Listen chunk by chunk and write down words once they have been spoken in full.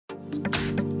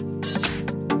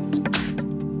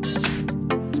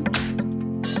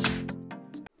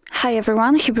Hi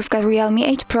everyone, here we've got Realme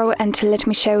 8 Pro and let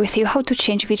me share with you how to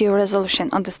change video resolution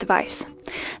on this device.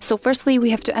 So firstly we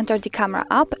have to enter the camera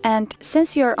app, and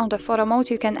since you're on the photo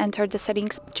mode you can enter the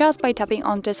settings just by tapping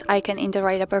on this icon in the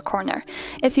right upper corner.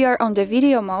 If you are on the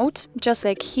video mode, just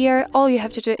like here, all you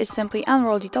have to do is simply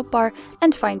unroll the top bar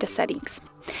and find the settings.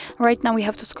 Right now we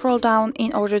have to scroll down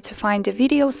in order to find the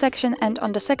video section, and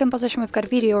on the second position we've got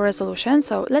video resolution,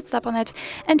 so let's tap on it,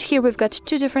 and here we've got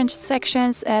two different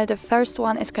sections. The first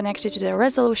one is connected to the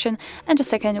resolution and the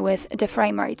second with the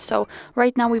frame rate. So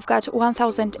right now we've got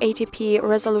 1080p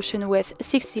resolution with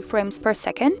 60 frames per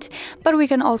second, but we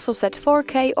can also set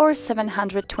 4K or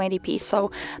 720p.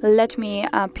 So let me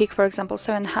pick for example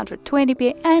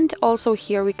 720p, and also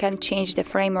here we can change the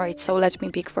frame rate. So let me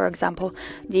pick for example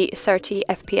the 30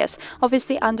 FPS.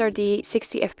 Obviously under the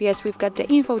 60 FPS we've got the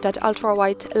info that ultra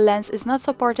wide lens is not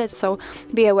supported, so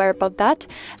be aware about that.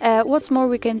 What's more,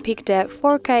 we can pick the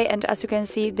 4K, and as you can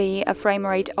see the frame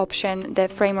rate option, the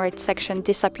frame rate section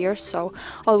disappears, so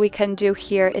all we can do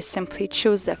here is simply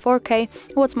choose the 4K.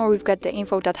 What's more, we've got the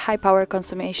info that high power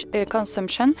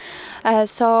consumption,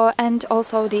 and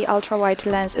also the ultra wide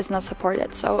lens is not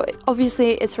supported. So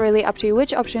obviously it's really up to you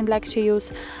which option you'd like to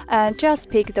use. Just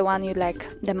pick the one you like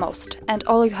the most, and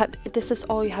this is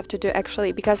all you have to do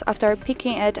actually, because after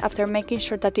picking it, after making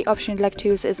sure that the option you'd like to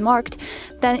use is marked,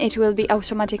 then it will be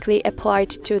automatically applied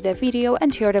to the video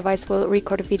and your device will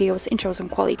record videos in chosen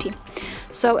quality.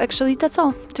 So actually that's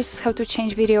all. This is how to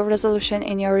change video resolution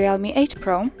in your Realme 8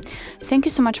 Pro. Thank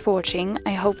you so much for watching.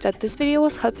 I hope that this video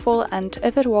was helpful, and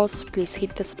if it was, please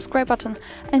hit the subscribe button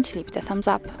and leave the thumbs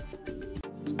up.